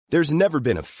There's never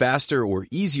been a faster or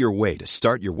easier way to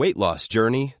start your weight loss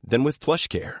journey than with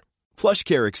PlushCare.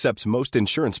 PlushCare accepts most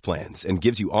insurance plans and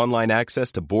gives you online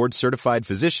access to board-certified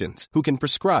physicians who can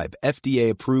prescribe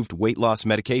FDA-approved weight loss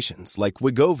medications like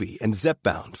Wegovy and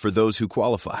Zepbound for those who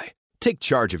qualify. Take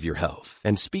charge of your health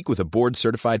and speak with a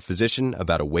board-certified physician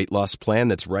about a weight loss plan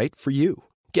that's right for you.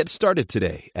 Get started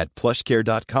today at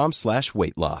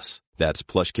plushcare.com/weight loss. That's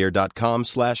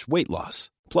plushcare.com/weight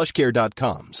loss.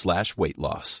 plushcare.com/weight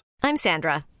loss. I'm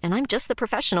Sandra, and I'm just the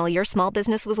professional your small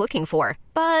business was looking for.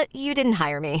 But you didn't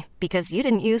hire me because you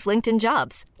didn't use LinkedIn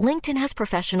Jobs. LinkedIn has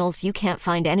professionals you can't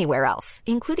find anywhere else,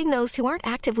 including those who aren't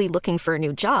actively looking for a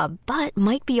new job, but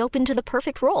might be open to the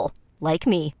perfect role, like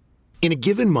me. In a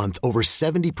given month, over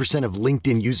 70% of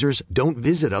LinkedIn users don't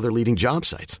visit other leading job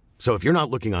sites. So if you're not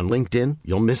looking on LinkedIn,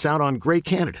 you'll miss out on great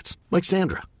candidates like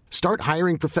Sandra. Start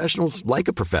hiring professionals like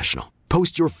a professional.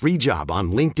 Post your free job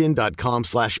on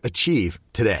linkedin.com/achieve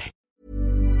today.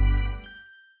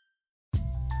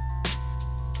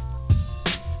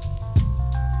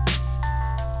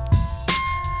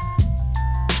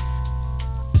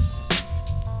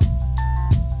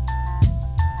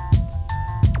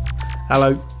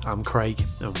 Hello, I'm Craig,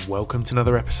 and welcome to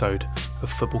another episode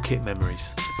of Football Kit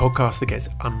Memories, the podcast that gets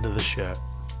under the shirt.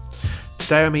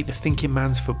 Today I meet the thinking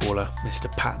man's footballer,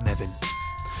 Mr. Pat Nevin.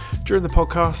 During the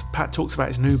podcast, Pat talks about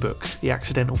his new book, The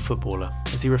Accidental Footballer,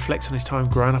 as he reflects on his time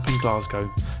growing up in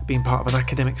Glasgow, being part of an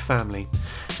academic family,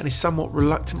 and his somewhat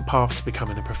reluctant path to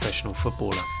becoming a professional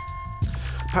footballer.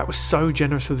 Pat was so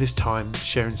generous with his time,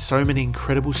 sharing so many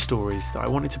incredible stories, that I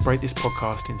wanted to break this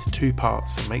podcast into two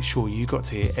parts and make sure you got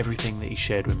to hear everything that he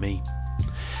shared with me.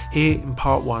 Here in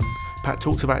part one, Pat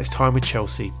talks about his time with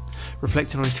Chelsea,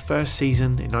 reflecting on his first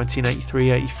season in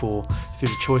 1983-84 through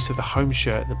the choice of the home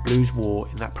shirt the Blues wore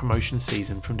in that promotion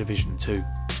season from Division 2.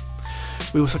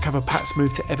 We also cover Pat's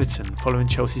move to Everton following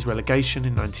Chelsea's relegation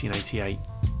in 1988.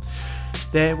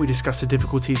 There we discuss the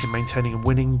difficulties in maintaining a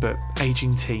winning but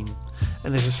ageing team,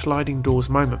 and there's a sliding doors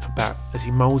moment for Pat as he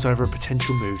mulls over a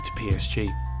potential move to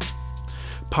PSG.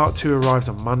 Part 2 arrives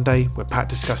on Monday, where Pat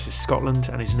discusses Scotland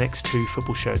and his next two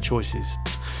football shirt choices.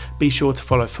 Be sure to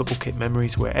follow Football Kit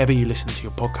Memories wherever you listen to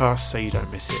your podcast so you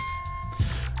don't miss it.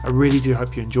 I really do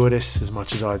hope you enjoy this as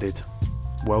much as I did.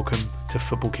 Welcome to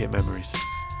Football Kit Memories.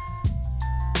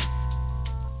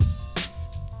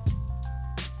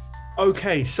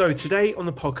 Okay, so today on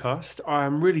the podcast,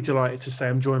 I'm really delighted to say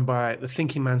I'm joined by the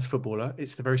thinking man's footballer.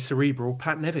 It's the very cerebral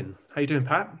Pat Nevin. How you doing,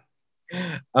 Pat?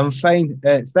 I'm fine.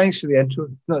 Thanks for the intro.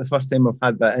 It's not the first time I've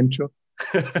had that intro.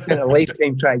 It's been a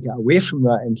lifetime trying to get away from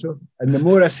that intro. And the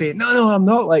more I say, no, I'm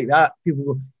not like that, people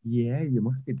go, yeah, you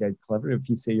must be dead clever if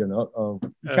you say you're not. Oh,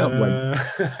 you can't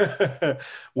win.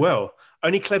 Well,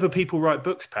 only clever people write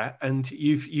books, Pat, and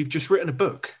you've just written a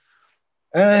book.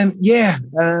 I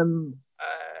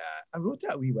wrote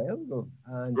it a wee while ago.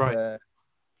 And, right.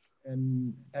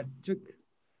 It took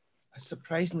a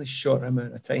surprisingly short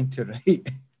amount of time to write.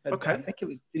 Okay. I think it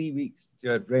was 3 weeks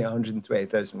to write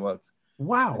 120,000 words.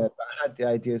 Wow. But I had the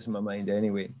ideas in my mind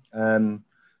anyway. I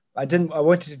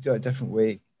wanted to do it a different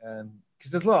way.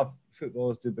 Because there's a lot of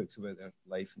footballers do books about their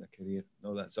life and their career and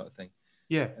all that sort of thing.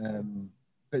 Yeah.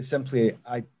 But simply,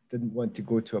 I didn't want to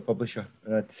go to a publisher,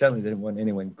 and I certainly didn't want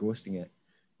anyone ghosting it.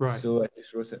 Right. So I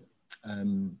just wrote it,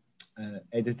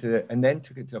 edited it, and then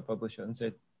took it to a publisher and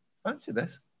said, fancy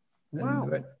this? Wow. And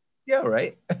they went, yeah, all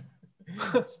right.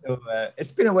 So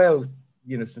it's been a while,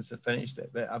 since I finished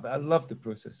it, but I love the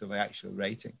process of actual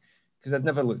writing because I'd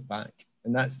never looked back,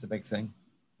 and that's the big thing.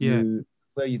 Yeah.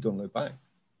 You don't look back.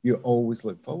 You always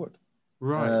look forward.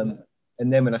 Right.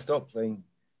 And then when I stopped playing,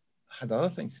 I had other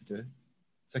things to do,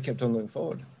 so I kept on looking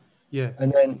forward. Yeah.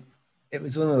 And then it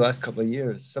was only the last couple of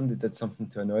years somebody did something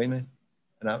to annoy me,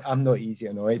 and I'm not easy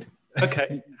annoyed.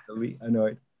 Okay. Easily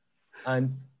annoyed.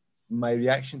 And my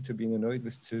reaction to being annoyed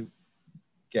was to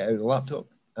get out of the laptop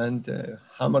and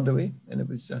hammered away. And it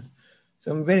was,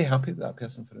 so I'm very happy with that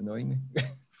person for annoying me.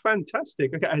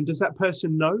 Fantastic. Okay. And does that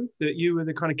person know that you were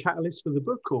the kind of catalyst for the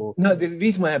book, or? No, the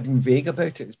reason why I've been vague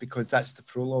about it is because that's the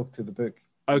prologue to the book.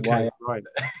 Okay. Right.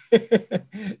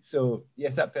 So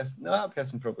yes, that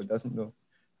person probably doesn't know.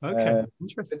 Okay.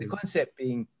 Interesting. But the concept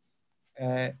being,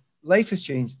 life has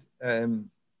changed, and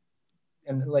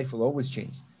life will always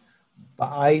change.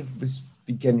 But I was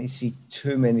beginning to see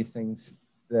too many things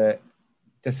that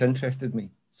disinterested me,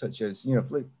 such as,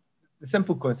 like the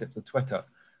simple concept of Twitter.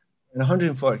 In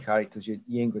 140 characters, you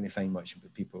ain't going to find much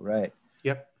about people, right?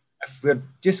 Yep. If we're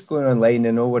just going online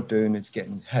and all we're doing is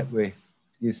getting hit with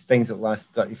these things that last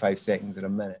 35 seconds or a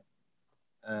minute,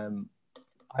 I'm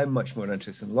much more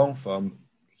interested in long form,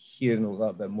 hearing a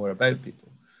little bit more about people.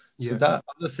 So that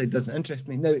other side doesn't interest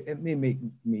me. Now, it may make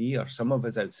me or some of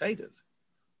us outsiders,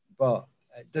 but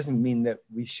it doesn't mean that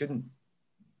we shouldn't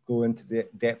go into the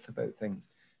depth about things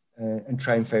and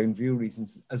try and find real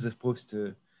reasons, as opposed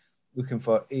to looking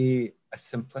for a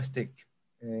simplistic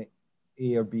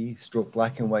A or B stroke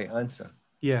black and white answer.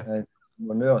 Yeah.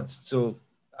 More nuanced. So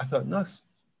I thought, no,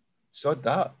 sod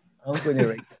that. I'm going to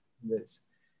write something that's,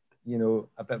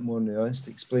 a bit more nuanced,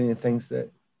 explaining things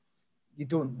that you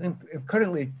don't.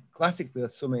 Currently, classically,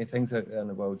 there's so many things out there in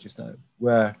the world just now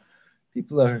where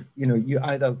people are, you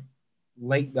either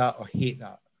like that or hate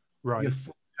that. Right. You're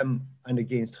for him and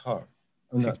against her.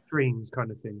 It's extremes kind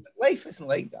of thing. Life isn't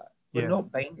like that. We're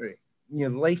not binary.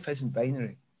 Life isn't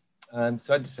binary.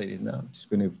 So I decided, no, I'm just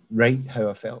going to write how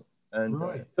I felt. And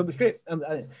so it was great.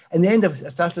 In the end, I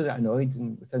started annoyed,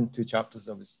 and within 2 chapters,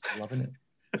 I was loving it.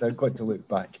 So I got to look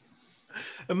back.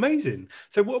 Amazing.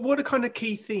 So what are kind of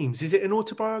key themes? Is it an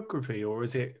autobiography, or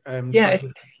is it...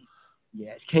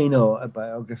 it's kind of a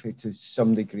biography to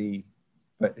some degree,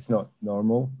 but it's not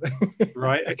normal.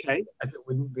 Right, okay. As it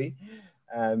wouldn't be.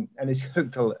 And it's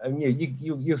hooked all... I mean,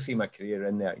 you'll see my career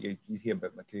in there. You hear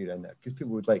about my career in there, because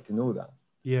people would like to know that.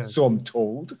 Yeah. So I'm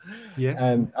told. Yes.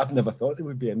 I've never thought they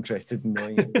would be interested in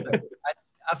knowing it. But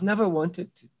I've never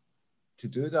wanted to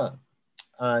do that.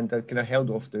 And I kind of held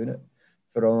off doing it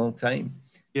for a long time.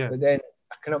 Yeah. But then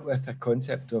I came up with a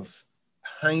concept of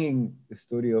hanging the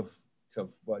story of sort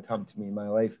of what had happened to me in my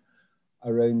life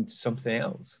around something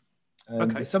else.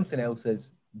 And the something else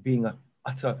is being an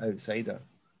utter outsider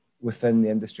within the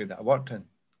industry that I worked in,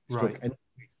 industry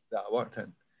that I worked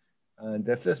in. And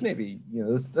if there's maybe,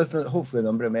 there's hopefully a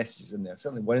number of messages in there.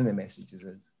 Certainly one of the messages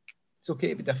is, it's okay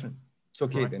to be different. It's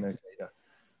okay to be an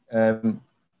outsider.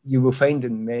 You will find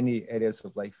in many areas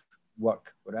of life,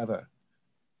 work, whatever,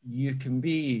 you can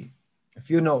be, if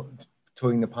you're not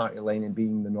towing the party line and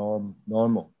being the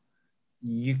normal,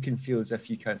 you can feel as if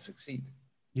you can't succeed.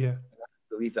 Yeah. And I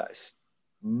believe that is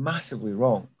massively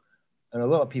wrong. And a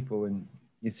lot of people, and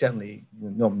you certainly,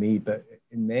 not me, but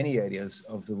in many areas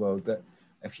of the world, that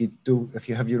if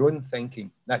you have your own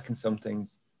thinking, that can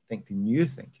sometimes think to new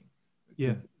thinking.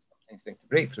 Sometimes think to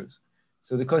breakthroughs.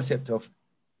 So the concept of,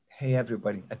 hey,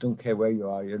 everybody, I don't care where you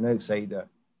are, you're an outsider,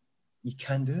 you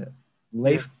can do it.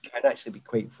 Life can actually be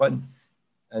quite fun.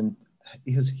 And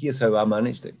here's how I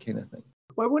managed it, kind of thing.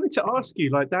 Well, I wanted to ask you,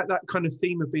 like that kind of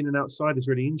theme of being an outsider is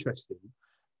really interesting.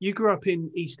 You grew up in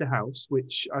Easterhouse,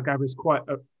 which I gather is quite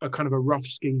a kind of a rough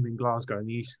scheme in Glasgow, in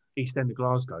the east end of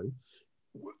Glasgow.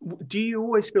 Do you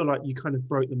always feel like you kind of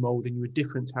broke the mold and you were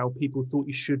different to how people thought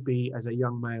you should be as a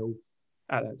young male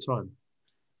at that time?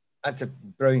 That's a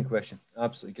brilliant question.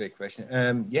 Absolutely great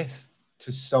question. Yes,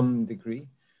 to some degree,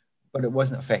 but it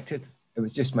wasn't affected. It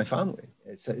was just my family.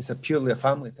 It's a purely a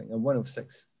family thing. I'm one of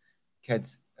 6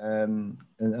 kids, and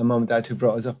a mum and dad who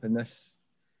brought us up in this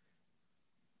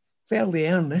fairly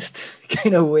earnest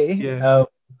kind of way,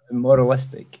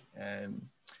 moralistic.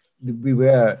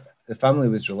 The family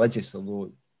was religious,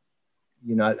 although,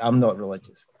 I'm not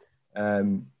religious.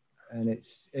 And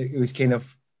it was kind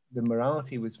of, the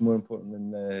morality was more important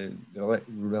than the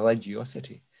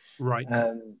religiosity. Right.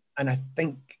 And I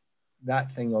think that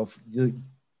thing of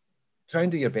try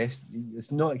and do your best,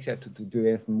 it's not acceptable to do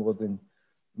anything more than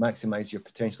maximize your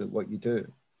potential at what you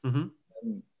do.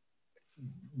 Mm-hmm.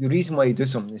 The reason why you do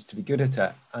something is to be good at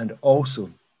it, and also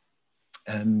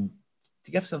to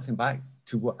give something back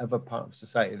to whatever part of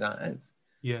society that is.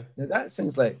 Yeah. Now that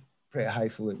sounds like pretty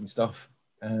highfalutin stuff,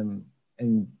 and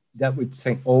that would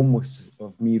think almost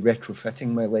of me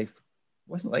retrofitting my life.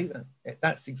 It wasn't like that.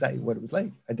 That's exactly what it was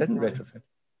like. I didn't retrofit.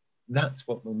 That's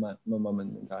what my mum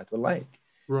and dad were like.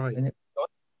 Right. And it was not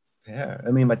fair.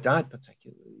 I mean, my dad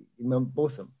particularly,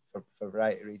 both of them for a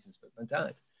variety of reasons, but my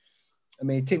dad,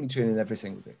 he'd take me training every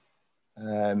single day,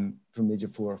 from the age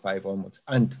of 4 or 5 onwards,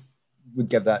 and would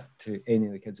give that to any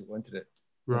of the kids that wanted it.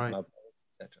 Right.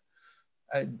 Etc.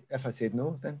 And if I said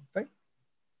no, then fine.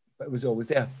 But it was always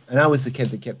there. And I was the kid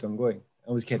that kept on going.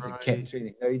 I was kept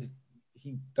training. Now,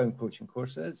 he'd done coaching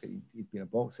courses. He'd been a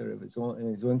boxer of his own,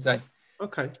 in his own side.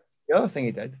 Okay. The other thing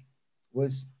he did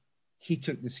was he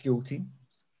took the school teams.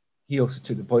 He also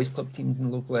took the boys' club teams in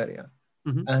the local area.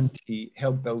 Mm-hmm. And he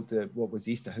helped build what was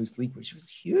Easterhouse League, which was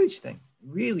a huge thing.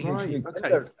 Really huge. Okay.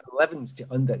 Under 11s to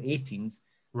under 18s.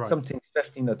 Right. Sometimes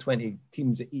 15 or 20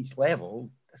 teams at each level.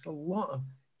 That's a lot of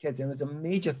kids. And it was a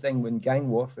major thing when gang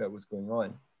warfare was going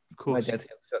on. Of course. My dad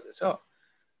helped set this up.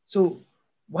 So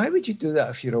why would you do that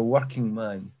if you're a working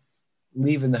man,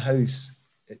 leaving the house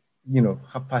at,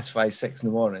 5:30, 6 in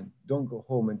the morning, don't go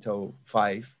home until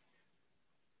 5,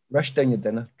 rush down your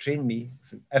dinner, train me,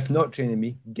 if not training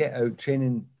me, get out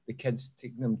training the kids,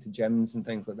 taking them to gyms and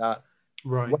things like that.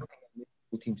 Right. Working in the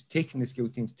school teams, taking the school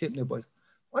teams, taking the boys.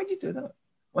 Why do you do that?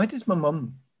 Why does my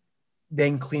mum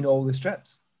then clean all the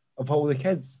strips of all the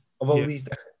kids of all these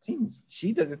different teams?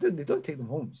 She does it. They don't take them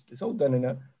home. It's all done in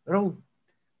a.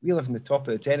 We live in the top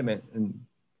of the tenement, and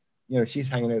she's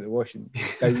hanging out the washing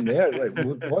down there, like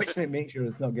watching it, make sure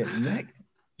it's not getting nicked.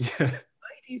 Yeah.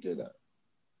 Why do you do that?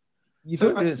 You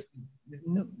don't do this.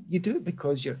 No, you do it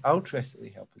because you're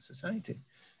altruistically helping society.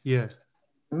 Yeah. In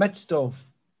the midst of,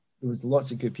 there was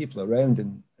lots of good people around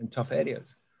in tough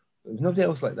areas. There was nobody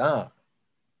else like that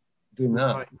doing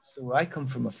that. Right. So I come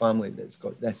from a family that's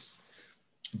got this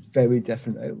very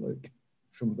different outlook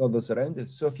from others around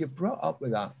us. So if you're brought up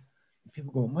with that,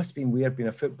 people go, it must have been weird being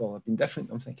a footballer. I've been different.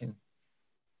 I'm thinking,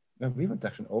 no, we were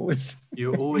different always.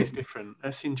 You're always different.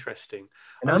 That's interesting.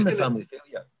 And I'm the family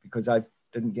failure because I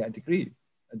didn't get a degree.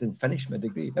 I didn't finish my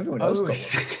degree. Everyone else got one.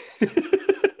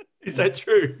 Is that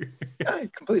true? Yeah,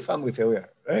 complete family failure,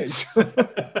 right?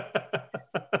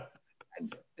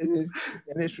 and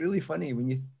it's really funny when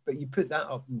you put that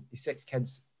up, 6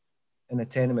 kids in a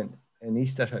tenement in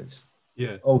Easterhouse.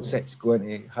 Yeah. All 6 going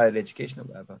to higher education or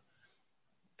whatever.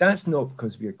 That's not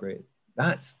because we're great.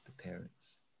 That's the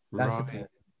parents. That's the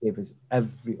parents who gave us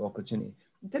every opportunity.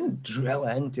 We didn't drill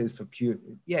it into us for pure.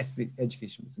 Yes, the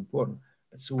education was important,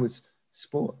 but so was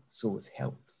sport, so was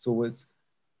health, so was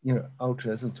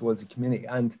altruism towards the community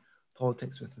and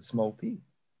politics with a small p.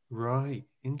 Right.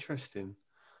 Interesting.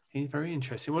 Very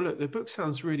interesting. Well, look, the book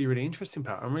sounds really, really interesting,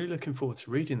 Pat. I'm really looking forward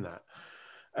to reading that.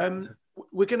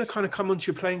 We're going to kind of come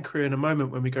onto your playing career in a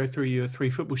moment when we go through your 3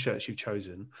 football shirts you've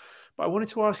chosen. But I wanted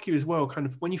to ask you as well, kind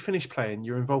of when you finished playing,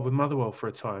 you were involved with Motherwell for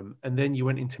a time, and then you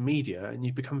went into media and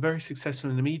you've become very successful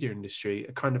in the media industry,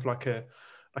 kind of like a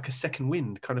second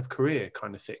wind kind of career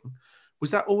kind of thing.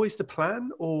 Was that always the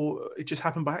plan, or it just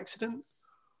happened by accident?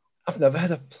 I've never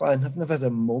had a plan. I've never had a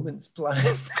moment's plan.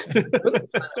 The plan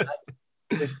I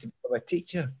had was to become a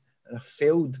teacher, and I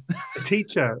failed. A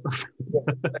teacher?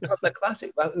 My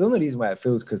classic. Well, the only reason why I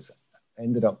failed is because I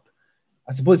ended up,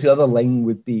 I suppose the other line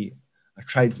would be, I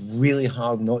tried really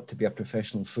hard not to be a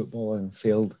professional footballer and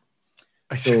failed.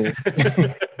 So,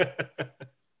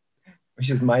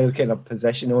 which is my kind of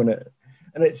position on it.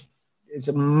 And it's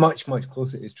a much, much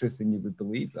closer to the truth than you would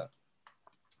believe that.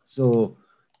 So,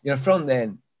 from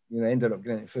then, I ended up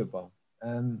getting into football.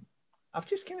 I've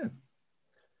just kind of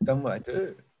done what I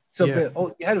do. So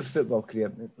you had a football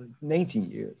career,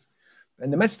 19 years. In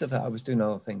the midst of that, I was doing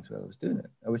other things while I was doing it.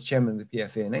 I was chairman of the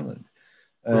PFA in England.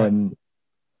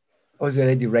 I was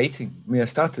already writing. I mean, I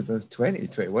started when I was 20,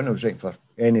 21. I was writing for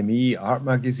NME, art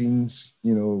magazines,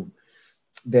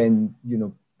 Then,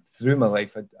 through my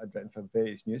life, I'd written for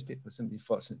various newspapers. I've been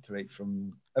fortunate to write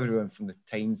from everyone from the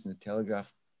Times and the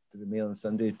Telegraph to the Mail and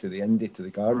Sunday to the Indie to the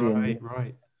Guardian.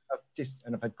 Right.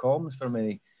 I've had columns for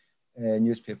many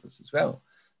newspapers as well.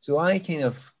 So I kind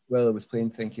of, while I was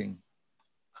playing, thinking,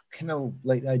 I kind of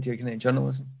like the idea of getting into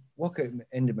journalism. Walk out at the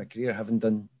end of my career, having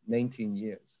done 19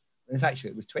 years. In fact,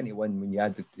 it was 21 when you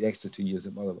add the extra 2 years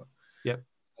at Motherwell. Yep.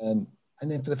 And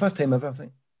then for the first time ever, I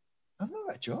think, I've not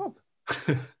got a job.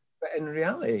 But in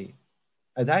reality,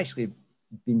 I'd actually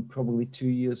been probably 2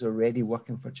 years already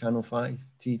working for Channel 5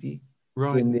 TV,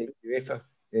 doing the UEFA,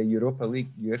 Europa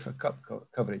League, UEFA Cup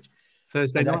coverage.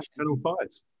 Thursday night, Channel 5.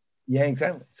 Yeah,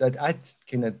 exactly. So I'd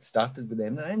kind of started with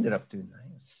them, and I ended up doing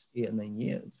 8 or 9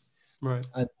 years. Right.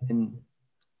 And then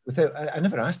I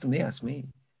never asked them, they asked me.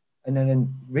 And then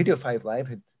in Radio 5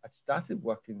 Live, I started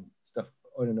working stuff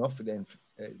on and off for them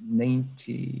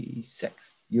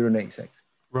 96, Euro 96.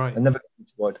 Right. I never got the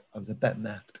squad. I was a bit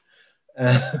miffed.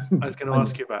 I was going to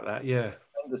ask you about that, yeah.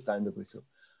 Understandably so.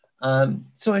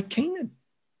 So I'd kind of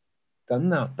done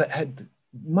that, but had,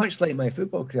 much like my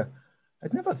football career,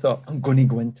 I'd never thought I'm going to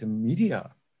go into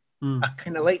media. I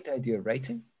kind of liked the idea of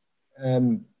writing.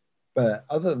 But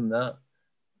other than that,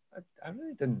 I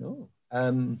really didn't know.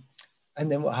 And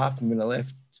then what happened when I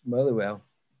left Motherwell,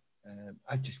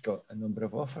 I just got a number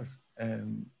of offers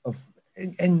and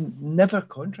never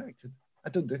contracted. I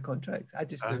don't do contracts. I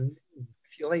just do.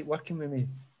 If you like working with me,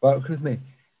 work with me.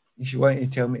 If you want to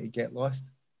tell me to get lost,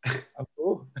 I'll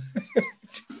go.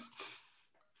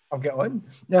 I'll get on.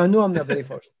 Now, I know I'm in a very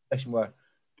fortunate position where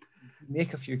you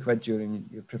make a few quid during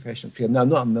your professional career. Now, I'm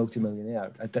not a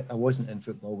multi-millionaire. I wasn't in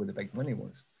football where the big money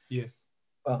was. Yeah.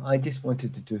 But I just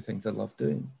wanted to do things I love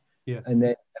doing. Yeah. And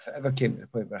then if it ever came to the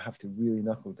point where I have to really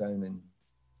knuckle down and,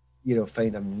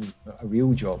 find a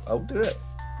real job, I'll do it,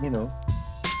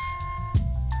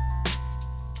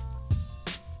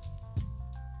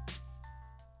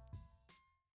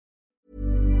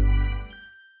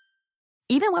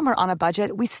 Even when we're on a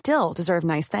budget, we still deserve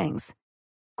nice things.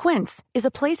 Quince is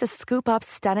a place to scoop up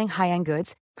stunning high-end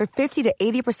goods for 50 to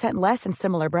 80% less than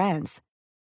similar brands.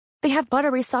 They have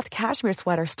buttery soft cashmere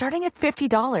sweaters starting at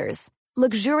 $50,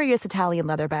 luxurious Italian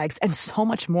leather bags, and so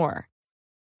much more.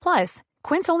 Plus,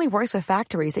 Quince only works with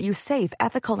factories that use safe,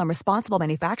 ethical, and responsible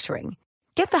manufacturing.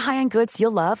 Get the high-end goods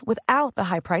you'll love without the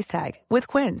high price tag with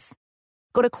Quince.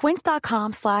 Go to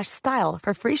quince.com/style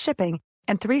for free shipping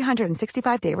and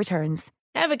 365-day returns.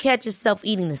 Ever catch yourself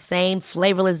eating the same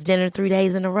flavorless dinner 3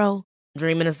 days in a row?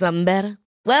 Dreaming of something better?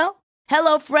 Well,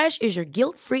 HelloFresh is your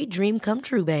guilt-free dream come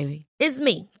true, baby. It's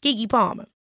me, Keke Palmer.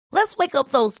 Let's wake up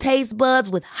those taste buds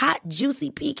with hot, juicy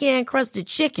pecan-crusted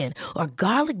chicken or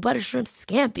garlic butter shrimp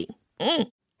scampi.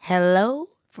 Hello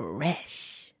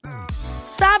Fresh.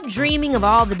 Stop dreaming of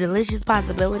all the delicious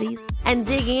possibilities and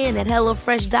dig in at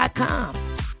HelloFresh.com.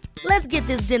 Let's get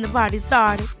this dinner party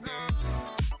started.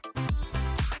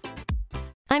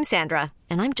 I'm Sandra,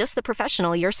 and I'm just the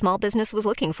professional your small business was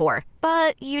looking for.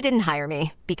 But you didn't hire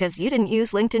me because you didn't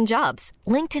use LinkedIn Jobs.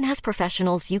 LinkedIn has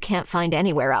professionals you can't find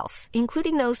anywhere else,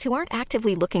 including those who aren't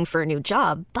actively looking for a new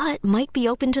job, but might be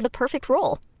open to the perfect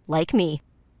role, like me.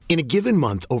 In a given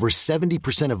month, over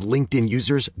 70% of LinkedIn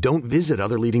users don't visit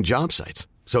other leading job sites.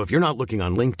 So if you're not looking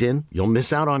on LinkedIn, you'll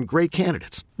miss out on great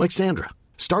candidates like Sandra.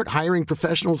 Start hiring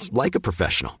professionals like a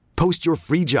professional. Post your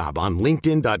free job on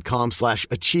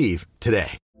linkedin.com/achieve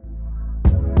today.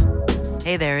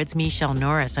 Hey there, it's Michelle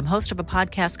Norris. I'm host of a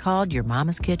podcast called Your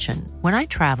Mama's Kitchen. When I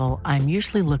travel, I'm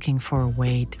usually looking for a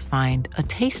way to find a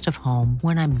taste of home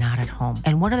when I'm not at home.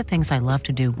 And one of the things I love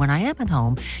to do when I am at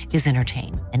home is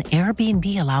entertain. And Airbnb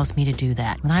allows me to do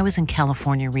that. When I was in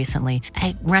California recently,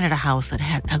 I rented a house that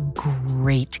had a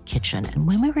great kitchen. And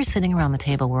when we were sitting around the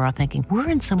table, we were all thinking, we're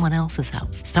in someone else's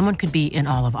house. Someone could be in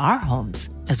all of our homes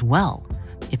as well.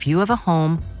 If you have a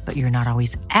home, but you're not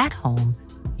always at home,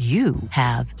 you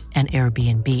have an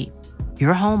Airbnb.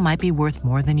 Your home might be worth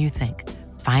more than you think.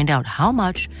 Find out how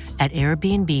much at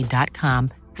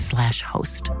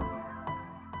airbnb.com/host.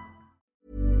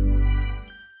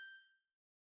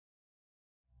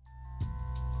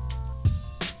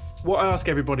 What I ask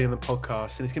everybody on the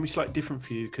podcast, and it's going to be slightly different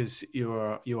for you because you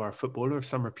are a footballer of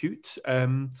some repute.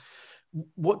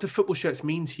 What do football shirts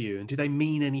mean to you, and do they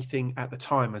mean anything at the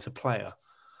time as a player?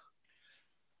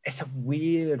 It's a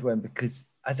weird one because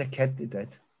as a kid they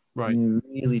did. Right. You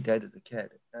really did as a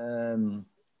kid.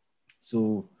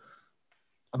 So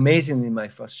amazingly, my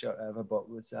first shirt I ever bought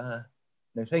was, now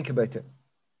think about it,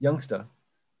 youngster,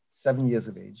 7 years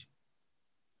of age,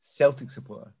 Celtic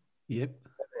supporter. Yep.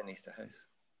 In Easter House.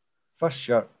 First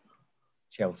shirt,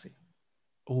 Chelsea.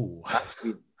 Oh. That's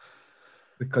weird.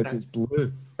 Because it's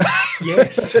blue.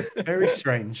 Yes. Very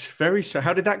strange. Very strange.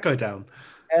 How did that go down?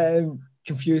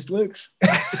 Confused looks.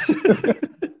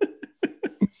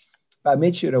 But I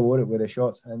made sure I wore it with the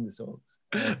shorts and the socks.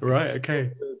 Right,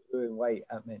 okay. Blue and white,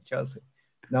 that meant Chelsea.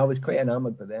 No, I was quite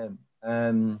enamoured by them.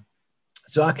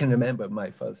 So I can remember my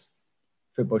first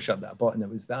football shirt that I bought, and it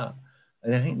was that.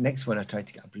 And I think next one I tried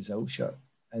to get a Brazil shirt.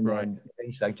 And then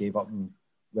eventually I gave up and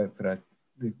went for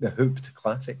the hooped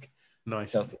classic.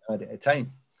 Nice. Celtic had at a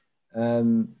time.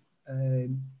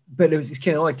 But it's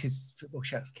kind of odd because football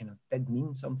shirts kind of did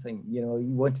mean something. You know,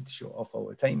 you wanted to show it off all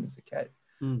the time as a kid.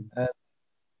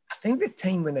 I think the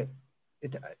time when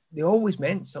they always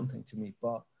meant something to me,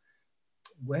 but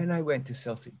when I went to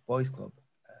Celtic Boys Club,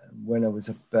 when I was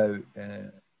about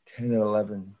 10 or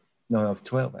 11, no, I was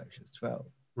 12 actually, I was 12.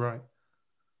 Right.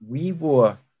 We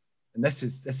wore, and this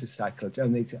is sacrilege,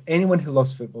 and anyone who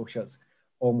loves football shirts,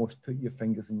 almost put your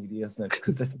fingers in your ears now,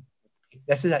 because this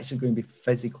is actually going to be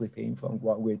physically painful,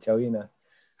 what I'm going to tell you now.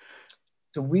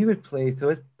 So we would play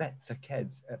those bits of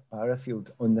kids at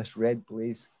Barrafield on this red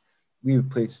blaze. We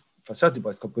would play for Celtic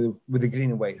Boys Club with the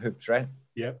green and white hoops, right?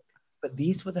 Yep. But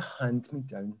these were the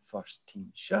hand-me-down first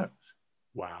team shirts.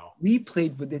 Wow. We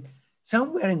played with it.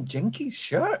 Some wearing Jinky's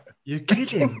shirt. You're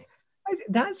kidding.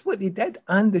 That's what they did,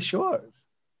 and the shorts.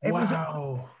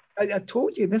 Wow. I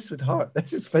told you this would hurt.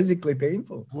 This is physically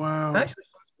painful. Wow. Actually,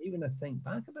 even I think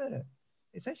back about it,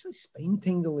 it's actually spine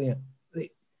tingling. They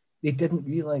didn't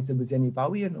realise there was any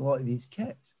value in a lot of these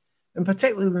kits. And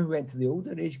particularly when we went to the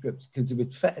older age groups, because they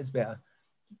would fit us better.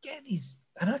 You get these,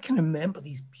 and I can remember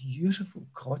these beautiful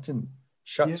cotton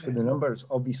shirts with the numbers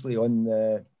obviously on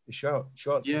the shorts.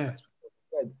 Yeah.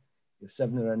 You're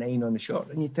 7 or a 9 on the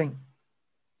short, and you think,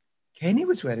 Kenny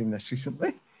was wearing this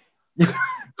recently.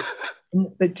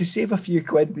 But to save a few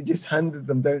quid, they just handed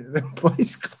them down to the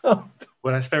boys' club.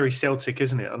 Well, that's very Celtic,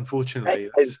 isn't it?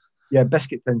 Unfortunately. Yeah,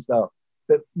 biscuit tin style.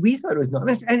 But we thought it was not.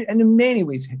 And in many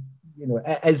ways, you know,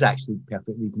 it is actually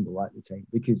perfectly reasonable at the time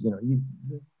because, you know,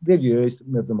 they're used,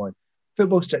 move them on.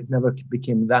 football strips never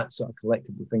became that sort of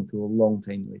collectible thing till a long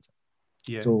time later.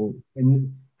 Yeah. So,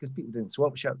 because people didn't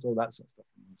swap shirts, all that sort of stuff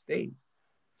in those days.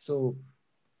 So,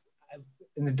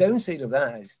 and the downside of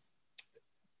that is,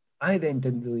 I then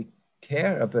didn't really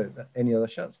care about any other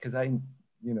shirts because I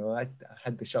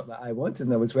had the shirt that I wanted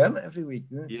and I was wearing it every week.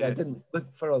 So I didn't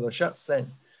look for other shirts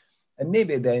then. And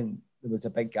maybe then there was a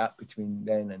big gap between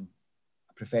then and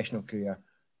a professional career.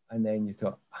 And then you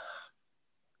thought,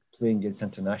 playing against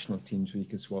international teams where you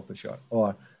could swap a shirt,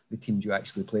 or the teams you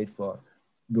actually played for,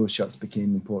 those shirts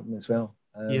became important as well.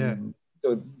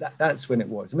 So that's when it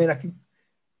was. I could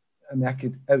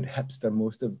out hipster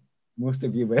most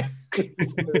of you with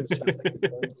some of the shirts I could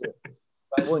go into.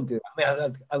 But I won't do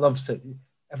it. I love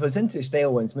if I was into the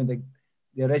style ones, the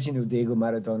original Diego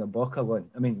Maradona Boca one.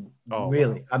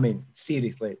 Really. Wow.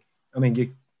 Seriously.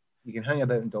 You can hang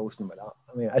about in Dalston with that.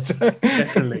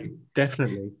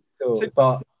 Definitely. So,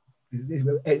 but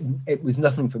it was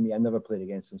nothing for me. I never played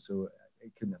against them, so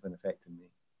it couldn't have an effect on me.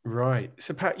 Right.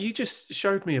 So, Pat, you just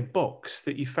showed me a box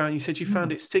that you found. You said you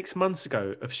found it 6 months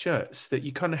ago of shirts that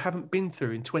you kind of haven't been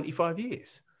through in 25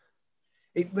 years.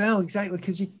 Well, exactly,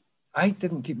 because I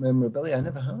didn't keep memorabilia. I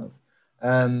never have.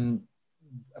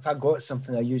 If I got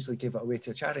something, I usually give it away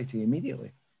to a charity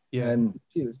immediately. Yeah.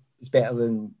 It's better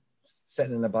than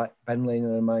sitting in a black bin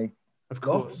liner in my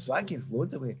office. So I give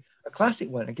loads away. A classic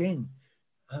one, again.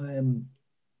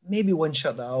 Maybe one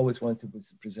shirt that I always wanted was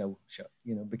the Brazil shirt,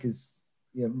 because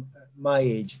my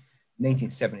age,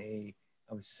 1970,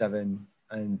 I was 7,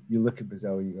 and you look at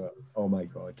Brazil, you go, oh my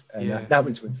God. And that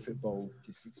was when football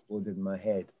just exploded in my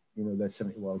head, the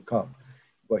 70 World Cup,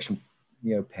 watching,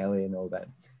 Pele and all that.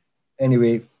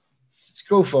 Anyway,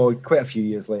 scroll forward quite a few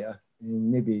years later,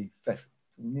 maybe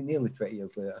nearly 20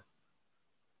 years later,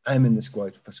 I'm in the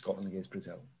squad for Scotland against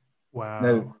Brazil. Wow.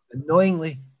 Now,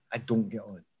 annoyingly, I don't get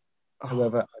on.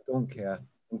 However, I don't care.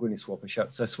 I'm going to swap a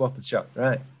shirt. So I swap a shirt,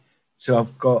 right? So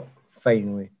I've got,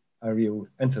 finally, a real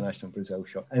international Brazil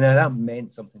shirt. And that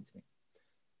meant something to me.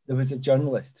 There was a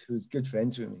journalist who was good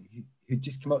friends with me who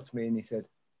just came up to me and he said,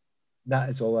 that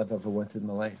is all I've ever wanted in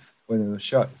my life, one of those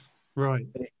shirts. Right.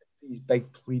 And he had these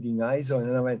big pleading eyes on.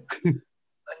 And I went,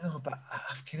 I know, but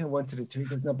I've kind of wanted it too. He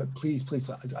goes, no, but please,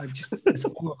 I just, it's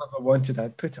all I've ever wanted.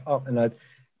 I'd put it up and I'd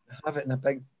have it in a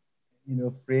big,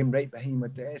 frame right behind my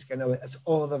desk. And it's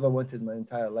all I've ever wanted in my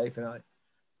entire life. And I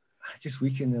just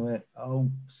weakened and went, oh,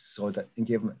 sod it, and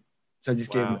gave him it. So I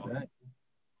just gave him it back.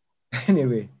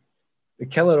 Anyway, the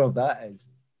killer of that is,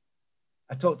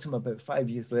 I talked to him about 5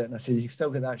 years later and I said, you still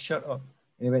got that shirt up?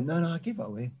 And he went, no, I gave it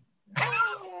away.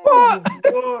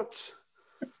 What?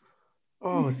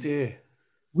 Oh, dear.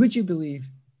 Would you believe,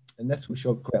 and this will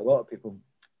shock quite a lot of people,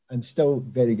 I'm still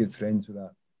very good friends with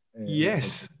that.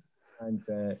 Yes. And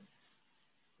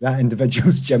that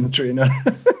individual's gym trainer.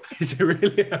 Is it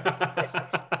really?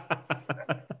 Yes.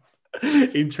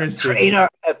 Interesting. Trainer,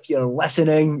 if you're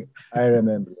listening, I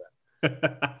remember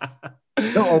that.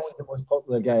 Not always the most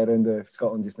popular guy around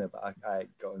Scotland just now, but I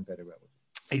got on very well with him.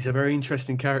 He's a very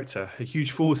interesting character, a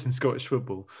huge force in Scottish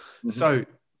football. Mm-hmm. So,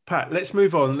 Pat, let's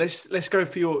move on. Let's go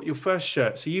for your first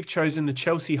shirt. So you've chosen the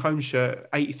Chelsea home shirt,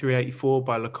 83-84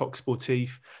 by Le Coq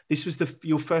Sportif. This was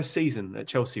your first season at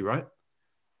Chelsea, right?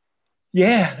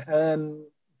 Yeah.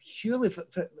 Purely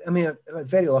I was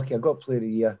very lucky. I got Player of the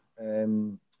Year. It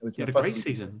was you my had a first great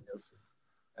season.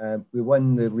 We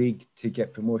won the league to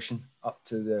get promotion up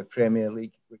to the Premier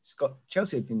League, which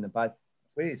Chelsea had been in a bad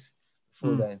place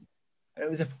before then. And it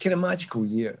was a kind of magical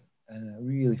year, a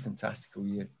really fantastic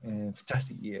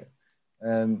year.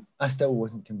 I still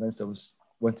wasn't convinced I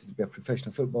wanted to be a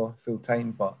professional footballer full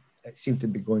time, but it seemed to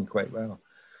be going quite well.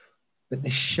 But the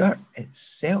shirt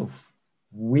itself,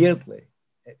 weirdly,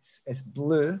 it's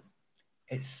blue,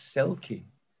 it's silky,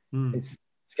 it's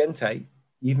skin tight,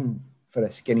 even for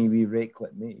a skinny wee rake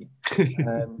like me. It's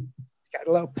got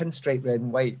a little pinstripe red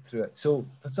and white through it. So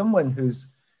for someone who's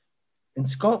in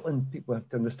Scotland, people have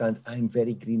to understand I'm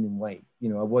very green and white. I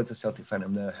was a Celtic fan,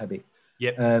 I'm now a Hibby.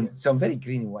 Yep. So I'm very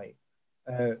green and white.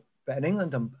 But in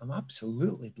England, I'm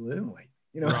absolutely blue and white.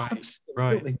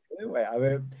 Absolutely blue and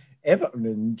white. Everton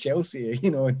and Chelsea,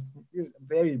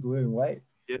 very blue and white.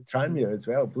 Yep. Tranmere as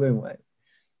well, blue and white.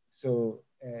 So,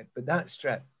 but that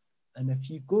strip, and if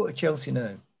you go to Chelsea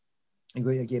now, and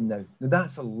go to a game now,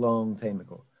 that's a long time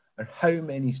ago. And how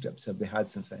many strips have they had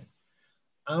since then?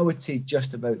 I would say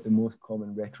just about the most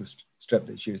common retro strip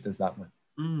that's used is that one.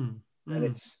 And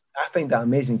I find that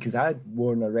amazing because I had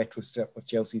worn a retro strip of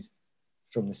Chelsea's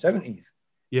from the 70s.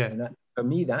 Yeah. And for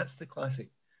me, that's the classic.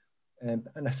 And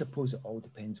I suppose it all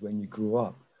depends when you grow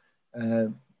up.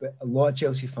 But a lot of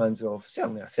Chelsea fans of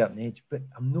certainly a certain age, but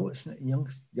I'm noticing it in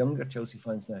younger Chelsea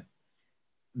fans now.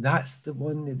 that's the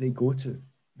one that they go to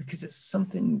because it's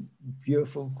something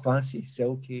beautiful, classy,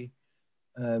 silky.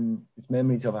 It's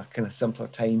memories of a kind of simpler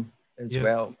time as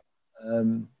well.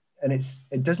 And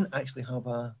it doesn't actually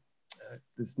have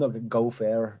there's not a Gulf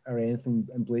Air or anything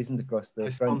emblazoned across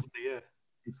the front.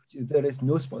 There is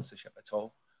no sponsorship at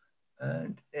all.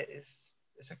 And it's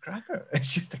a cracker.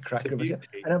 It's just a cracker.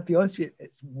 And I'll be honest with you,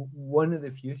 it's one of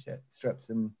the few strips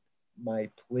in my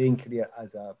playing career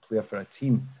as a player for a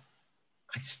team.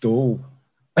 I stole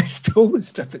the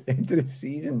strip at the end of the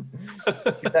season.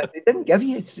 They didn't give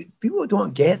you it. People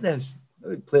don't get this.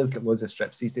 Players get loads of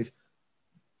strips these days.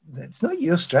 It's not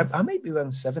your strip. I might be wearing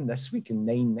 7 this week and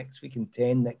 9 next week and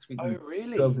 10 next week. Oh,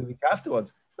 really? 12 the week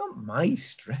afterwards. It's not my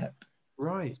strip.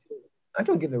 Right. I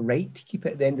don't get the right to keep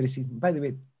it at the end of the season. By the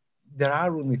way, there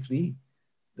are only 3.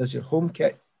 There's your home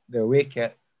kit, the away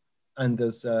kit, and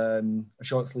there's a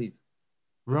short sleeve.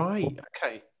 Right.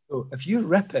 Okay. So if you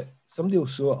rip it, somebody will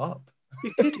sew it up.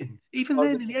 You're kidding? Even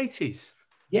then in the 80s?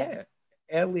 Yeah.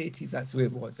 Early 80s, that's the way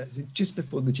it was. That's just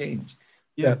before the change.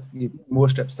 Yeah. More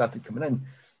strips started coming in.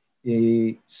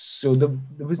 So there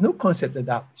was no concept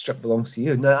that strip belongs to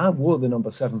you. Now, I wore the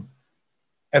number 7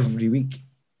 every week.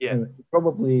 Yeah.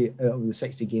 Probably out of the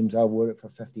 60 games, I wore it for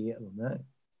 58 of them. Right?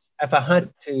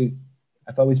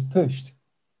 If I was pushed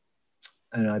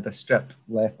and I had a strip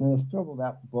left, and there's probably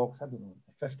that box, I don't know,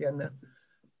 50 in there,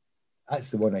 that's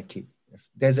the one I keep. If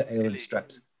Desert Island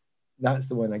strips, that's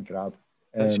the one I grab.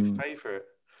 That's your favourite.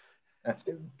 That's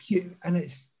cute. And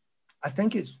I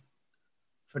think it's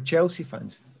for Chelsea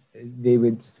fans. They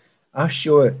would. I've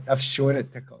shown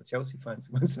it to a couple of Chelsea fans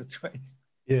once or twice.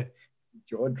 Yeah,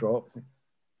 jaw drops.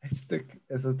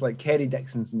 It's like Kerry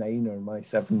Dixon's 9 or my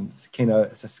 7. It's a kind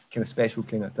of special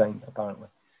kind of thing apparently.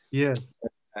 Yeah,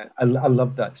 I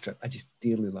love that strip. I just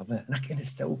dearly love it, and it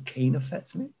still kind of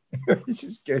fits me. It's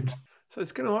just good. So I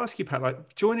was going to ask you, Pat,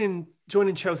 like joining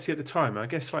Chelsea at the time, I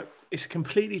guess like it's a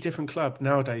completely different club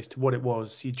nowadays to what it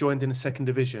was. You joined in the 2nd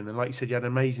division, and like you said, you had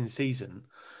an amazing season.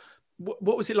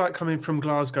 What was it like coming from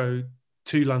Glasgow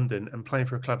to London and playing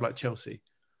for a club like Chelsea?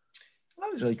 Well,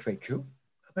 that was really quite cool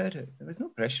about it. There was no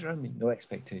pressure on me, no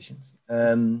expectations.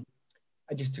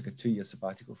 I just took a 2-year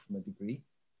sabbatical for my degree.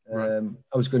 Right.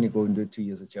 I was going to go and do 2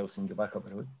 years at Chelsea and go back up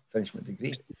the road, finish my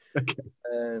degree. Okay.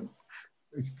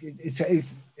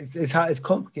 It's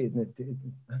complicated.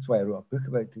 That's why I wrote a book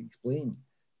about it, to explain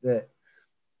that.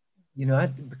 I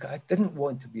didn't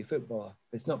want to be a footballer.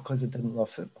 It's not because I didn't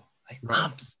love football. I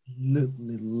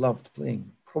absolutely loved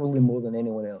playing, probably more than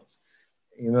anyone else.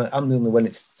 I'm the only one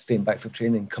that's staying back for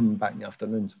training, coming back in the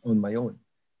afternoons on my own.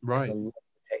 Right. I love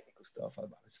the technical stuff. I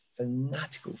was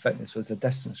fanatical. Fitness was a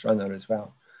distance runner as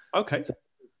well. Okay. So,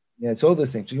 it's all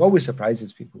those things. It always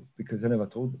surprises people because I never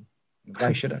told them.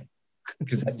 Why should I?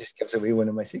 Because that just gives away one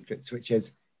of my secrets, which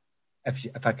is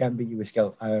if I can't beat you with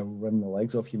skill, I'll run the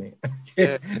legs off you, mate.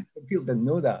 Yeah. People didn't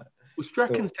know that. Well,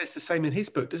 Strachan says the same in his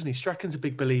book, doesn't he? Strachan's a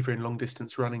big believer in long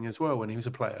distance running as well when he was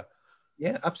a player.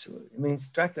 Yeah, absolutely. I mean,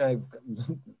 Strachan and I have got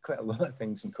quite a lot of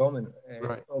things in common,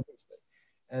 right. Obviously.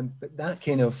 But that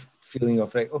kind of feeling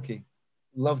of, right, okay,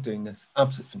 love doing this,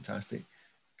 absolutely fantastic.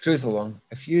 Cruise along.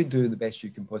 If you do the best you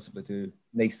can possibly do,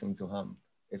 nice things will happen.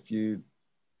 If you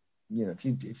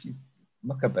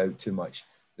muck about too much,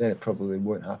 then it probably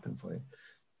won't happen for you.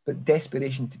 But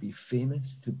desperation to be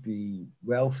famous, to be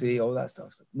wealthy, all that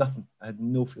stuff, nothing. I had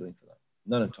no feeling for that,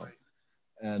 none at all.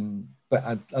 But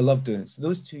I love doing it. So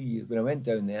those 2 years, when I went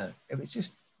down there, it was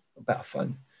just a bit of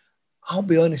fun. I'll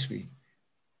be honest with you,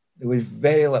 there was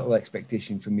very little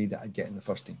expectation for me that I'd get in the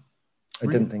first team. I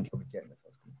didn't think I would get in the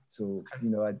first team. So,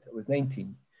 I was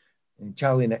 19, and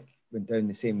Charlie Nick went down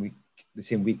the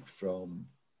same week from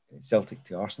Celtic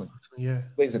to Arsenal. Yeah.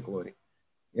 Blaze of glory.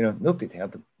 Nobody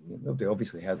heard them. Nobody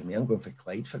obviously heard of me. I'm going for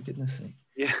Clyde, for goodness sake.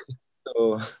 Yeah.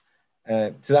 So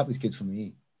that was good for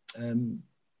me.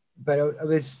 But I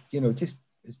was, just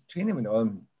as training went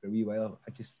on for a wee while,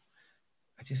 I just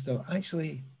thought,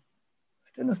 actually, I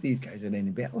don't know if these guys are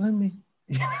any better than me.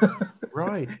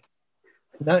 Right.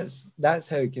 That's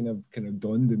how it kind of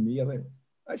dawned on me. I went,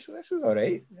 actually, this is all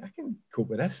right. I can cope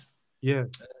with this. Yeah.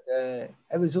 And,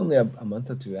 it was only a month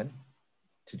or two in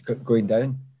to going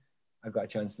down. I got a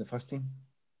chance in the first team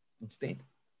and stayed.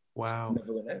 Wow.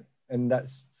 Never went out. And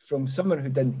that's from someone who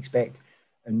didn't expect,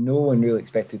 and no one really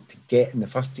expected to get in the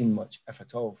first team much, if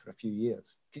at all, for a few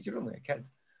years, because you're only a kid.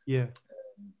 Yeah.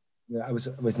 I was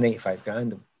 95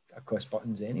 grand across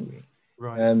buttons anyway.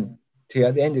 Right. To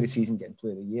at the end of the season getting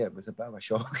player of the year was a bit of a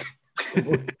shock.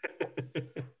 But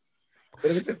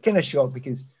it was a kind of shock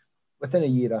because within a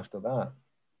year after that,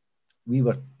 we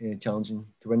were challenging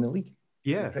to win the league.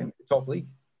 Yeah. The top league.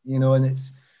 And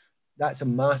that's a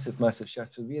massive, massive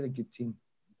shift. So we had a good team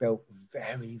built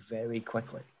very, very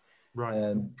quickly.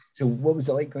 Right. So what was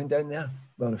it like going down there?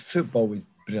 Well, the football was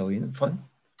brilliant fun.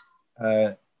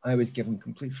 I was given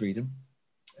complete freedom,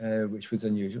 which was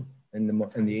unusual in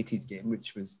the 80s game,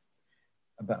 which was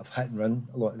a bit of hit and run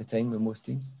a lot of the time with most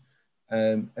teams.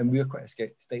 And we were quite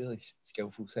a stylish,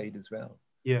 skillful side as well.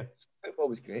 Yeah. So football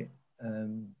was great.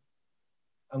 I'm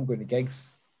going to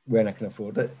gigs when I can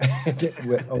afford it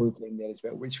all the time there as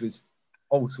well, which was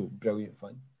also brilliant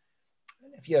fun.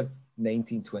 And if you're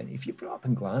 19, 20, if you're brought up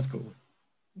in Glasgow,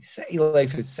 city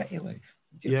life is city life.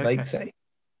 You just like city.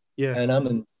 Yeah. And I'm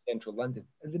in central London.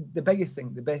 The biggest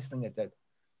thing, the best thing I did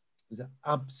was I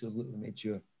absolutely made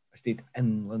sure I stayed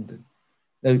in London.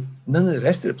 Now, none of the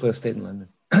rest of the players stayed in London.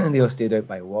 They all stayed out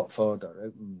by Watford or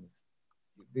out in...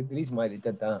 The reason why they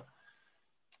did that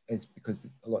is because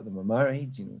a lot of them were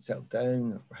married, settled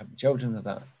down, or were having children or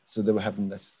that. So they were having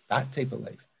that type of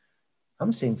life.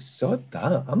 I'm saying, sod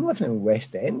that. I'm living in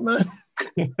West End, man.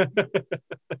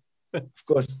 Of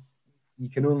course, you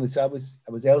can only... So I was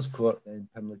Elscourt, then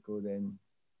Pimlico, then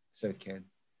South Ken.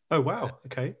 Oh, wow.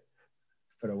 Okay.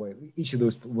 For a while. Each of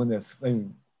those,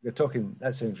 you're talking,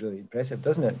 that sounds really impressive,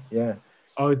 doesn't it? Yeah.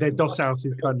 Oh, they're doss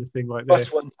houses kind of thing like that.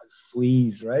 First one has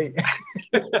fleas, right?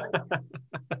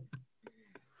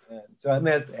 So I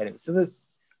mean, anyway, so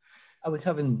I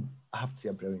have to say,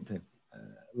 a brilliant time.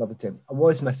 Love a time. I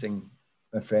was missing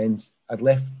my friends. I'd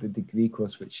left the degree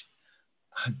course, which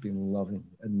I'd been loving,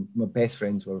 and my best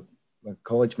friends were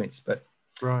college mates. But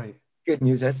right, good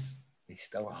news is they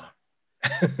still are.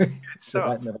 So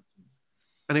that never.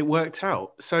 And it worked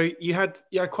out. So you had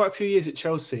quite a few years at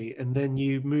Chelsea, and then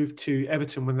you moved to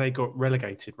Everton when they got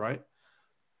relegated, right?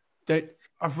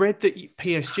 I've read that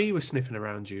PSG was sniffing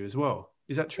around you as well.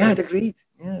 Is that true? Yeah, I'd agreed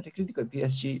to go to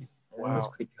PSG. Wow. I was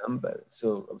quite calm about it,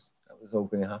 so that was all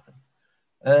going to happen.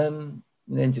 And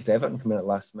then just Everton came in at the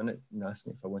last minute and asked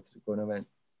me if I wanted to go, and I went,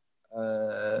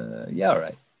 yeah, all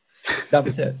right. That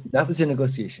was it. That was a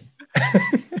negotiation.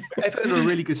 Everton were a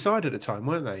really good side at the time,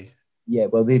 weren't they? Yeah,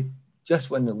 well, they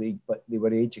just won the league, but they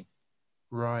were aging.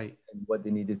 Right. And what they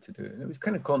needed to do. And it was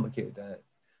kind of complicated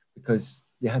because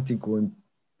they had to go and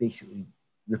basically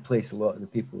replace a lot of the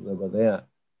people that were there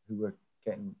who were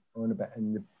getting on a bit.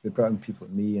 And they brought in people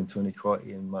like me and Tony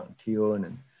Crotty and Martin Keown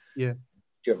and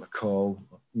Stuart McCall,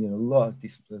 a lot of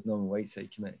decent players. Norman Whiteside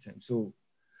came out at the time. So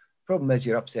the problem is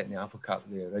you're upsetting the apple cart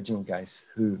with the original guys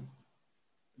who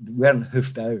weren't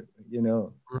hoofed out,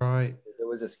 Right. There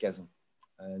was a schism.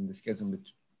 And the schism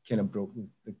kind of broke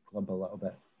the club a little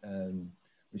bit,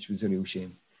 which was a real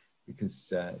shame because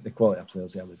the quality of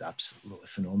players there was absolutely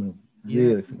phenomenal,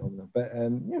 really phenomenal. But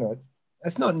that's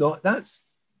that's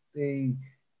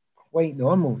quite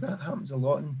normal. That happens a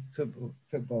lot in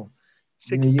football.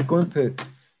 You go and put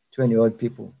 20 odd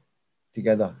people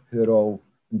together who are all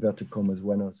inverted commas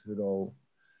winners, who are all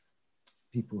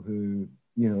people who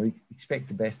expect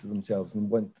the best of themselves and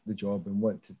want the job and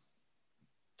want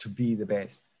to be the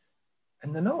best.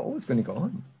 And they're not always going to go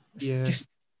on. It's just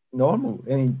normal.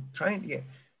 I mean, trying to get...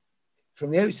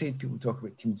 From the outside, people talk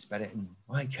about team spirit and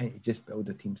why can't you just build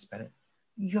a team spirit?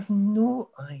 You have no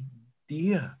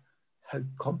idea how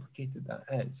complicated that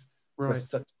is. Right. With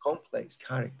such complex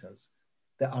characters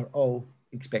that are all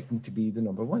expecting to be the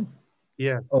number one.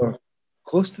 Yeah. Or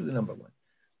close to the number one.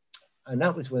 And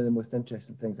that was one of the most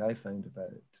interesting things I found about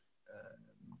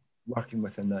working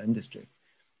within that industry.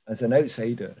 As an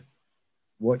outsider,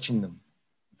 watching them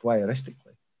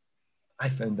voyeuristically, I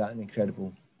found that an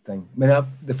incredible thing. I mean,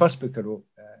 the first book I wrote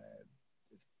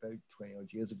about 20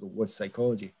 odd years ago was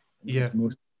psychology. And it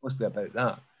was mostly about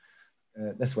that.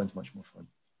 This one's much more fun.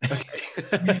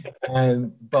 Okay.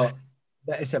 But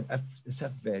it's a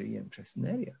very interesting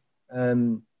area.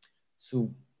 So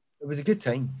it was a good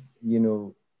time.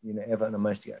 Everton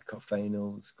managed to get a cup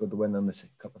finals, got the win on the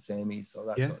couple of semis, all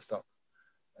that sort of stuff.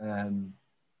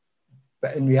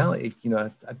 But in reality,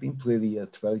 I've been player of the year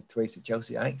twice at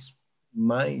Chelsea.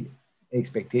 My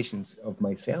expectations of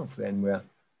myself then were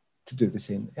to do the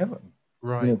same at Everton.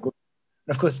 Right. And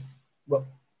of course, what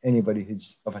anybody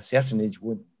who's of a certain age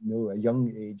won't know, a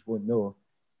young age won't know,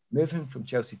 moving from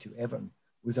Chelsea to Everton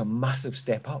was a massive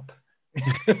step up.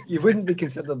 You wouldn't be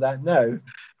considered that now.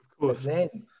 Of course. But then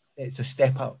it's a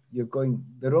step up.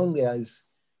 They're only as,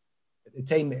 at the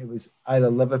time it was either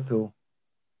Liverpool,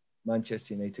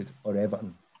 Manchester United or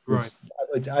Everton. Right.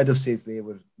 I'd have said they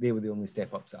were the only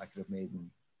step ups that I could have made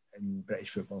in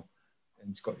British football,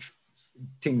 and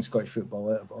taking Scottish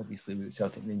football out of, obviously with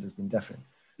Celtic Rangers being different.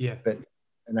 Yeah.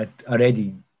 And I'd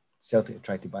already, Celtic had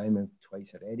tried to buy me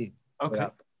twice already. Okay.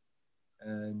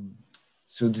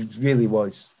 So it really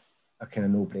was a kind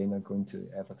of no-brainer going to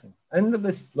Everton. And there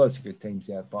was lots of good times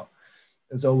there, but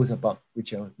there's always a but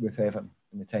with Everton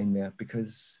in the time there,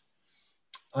 because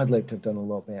I'd like to have done a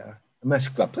lot better. I mean,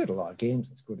 I played a lot of games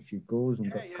and scored a few goals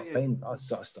and got to cup final, that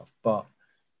sort of stuff. But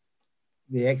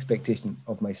the expectation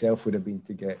of myself would have been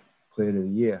to get Player of the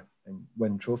Year and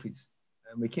win trophies.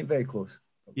 And we came very close.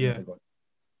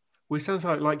 Well, it sounds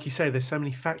like you say, there's so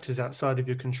many factors outside of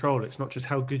your control. It's not just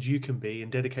how good you can be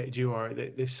and dedicated you are.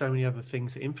 There's so many other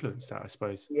things that influence that, I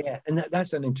suppose. Yeah, and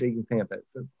that's an intriguing thing about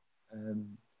football.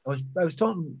 I was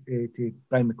talking to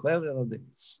Brian McClare the other day.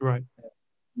 Right.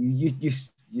 You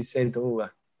said,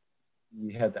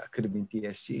 you heard that I could have been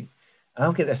PSG.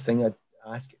 I'll get this thing, I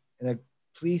ask, and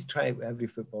please try it with every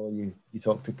footballer you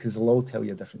talk to, because they'll all tell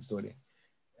you a different story.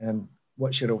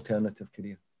 What's your alternative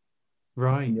career?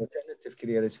 Right. And the alternative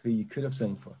career is who you could have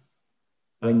signed for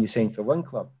when you signed for one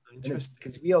club.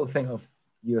 Because we all think of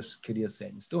your career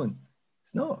set in stone.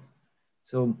 It's not.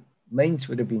 So mine's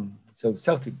would have been, so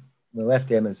Celtic, when I left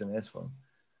them as an S1,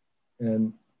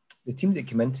 the teams that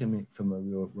came into me from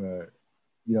were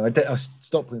I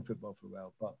stopped playing football for a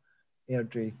while, but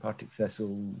Airdrie, Partick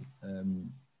Thistle,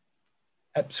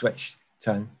 Ipswich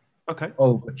Town,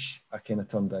 all of which I kind of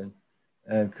turned down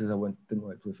because I didn't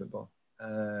want to play football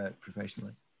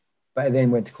professionally. But I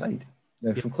then went to Clyde.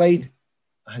 Now, from Clyde,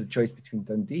 I had a choice between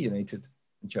Dundee United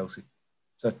and Chelsea.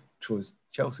 So I chose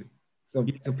Chelsea. So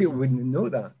people wouldn't know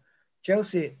that.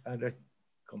 Chelsea had it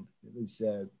was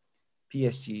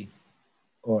PSG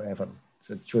or Everton.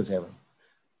 So I chose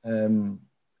Everton.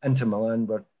 Inter Milan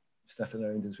were sniffing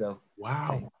around as well.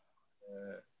 Wow.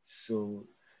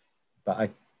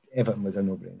 But Everton was a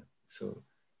no-brainer. So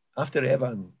after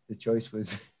Everton, the choice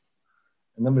was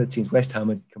a number of teams. West Ham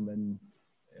had come in,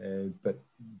 but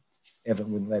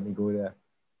Everton wouldn't let me go there.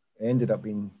 It ended up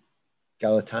being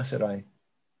Galatasaray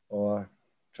or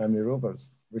Tranmere Rovers,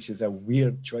 which is a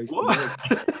weird choice to make.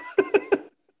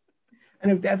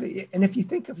 And if you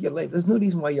think of your life, there's no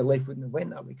reason why your life wouldn't have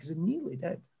went that way, because it nearly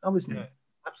did. I was in the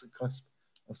absolute cusp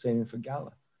of signing for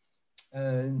Gala.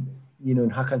 And,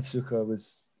 and Hakan Suka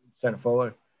was centre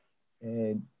forward.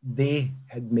 And they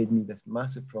had made me this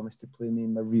massive promise to play me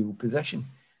in my real position,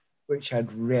 which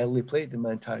I'd rarely played in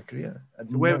my entire career.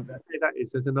 Where would you say that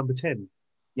is? As a number 10?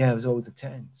 Yeah, I was always a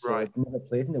 10. So right. I'd never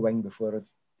played in the wing before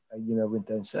I went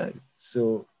down south.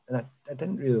 So, and I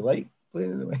didn't really like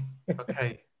playing in the wing.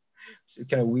 Okay. It's a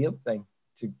kind of weird thing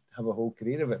to have a whole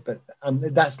career of it, but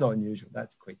that's not unusual.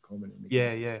 That's quite common in the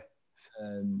game. Yeah.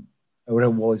 Or it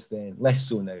was then. Less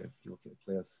so now if you look at the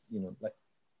players,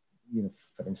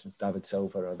 for instance, David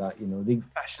Silva or that, they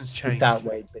fashions change. Start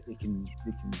wide, but they can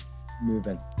move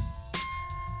in.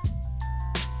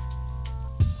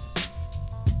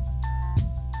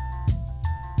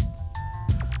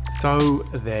 So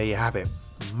there you have it.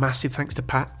 Massive thanks to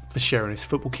Pat for sharing his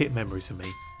football kit memories with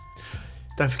me.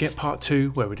 Don't forget part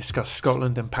 2, where we discuss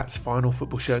Scotland, and Pat's final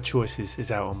football shirt choices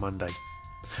is out on Monday.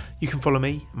 You can follow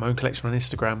me, My Own Collection, on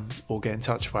Instagram, or get in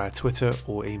touch via Twitter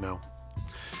or email.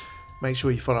 Make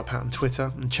sure you follow Pat on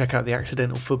Twitter and check out The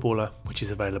Accidental Footballer, which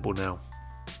is available now.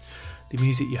 The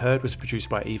music you heard was produced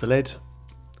by Evil Ed.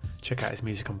 Check out his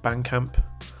music on Bandcamp.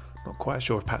 Not quite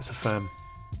sure if Pat's a firm.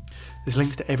 There's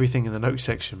links to everything in the notes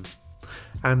section.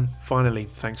 And finally,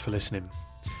 thanks for listening.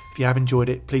 If you have enjoyed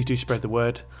it, please do spread the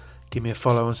word. Give me a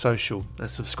follow on social and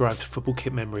subscribe to Football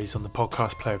Kit Memories on the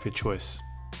podcast player of your choice.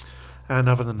 And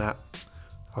other than that,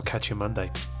 I'll catch you Monday.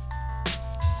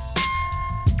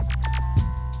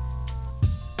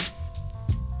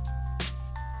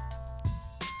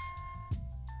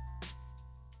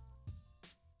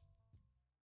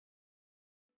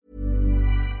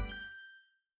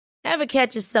 Ever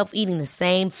catch yourself eating the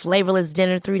same flavorless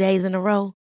dinner 3 days in a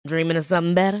row? Dreaming of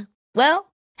something better?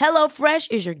 Well,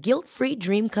 HelloFresh is your guilt-free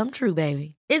dream come true,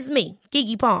 baby. It's me,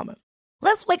 Keke Palmer.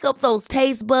 Let's wake up those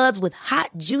taste buds with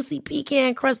hot, juicy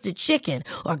pecan-crusted chicken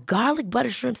or garlic butter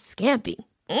shrimp scampi.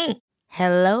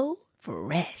 Hello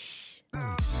Fresh.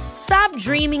 Stop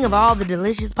dreaming of all the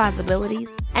delicious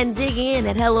possibilities and dig in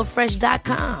at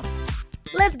HelloFresh.com.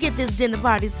 Let's get this dinner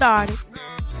party started.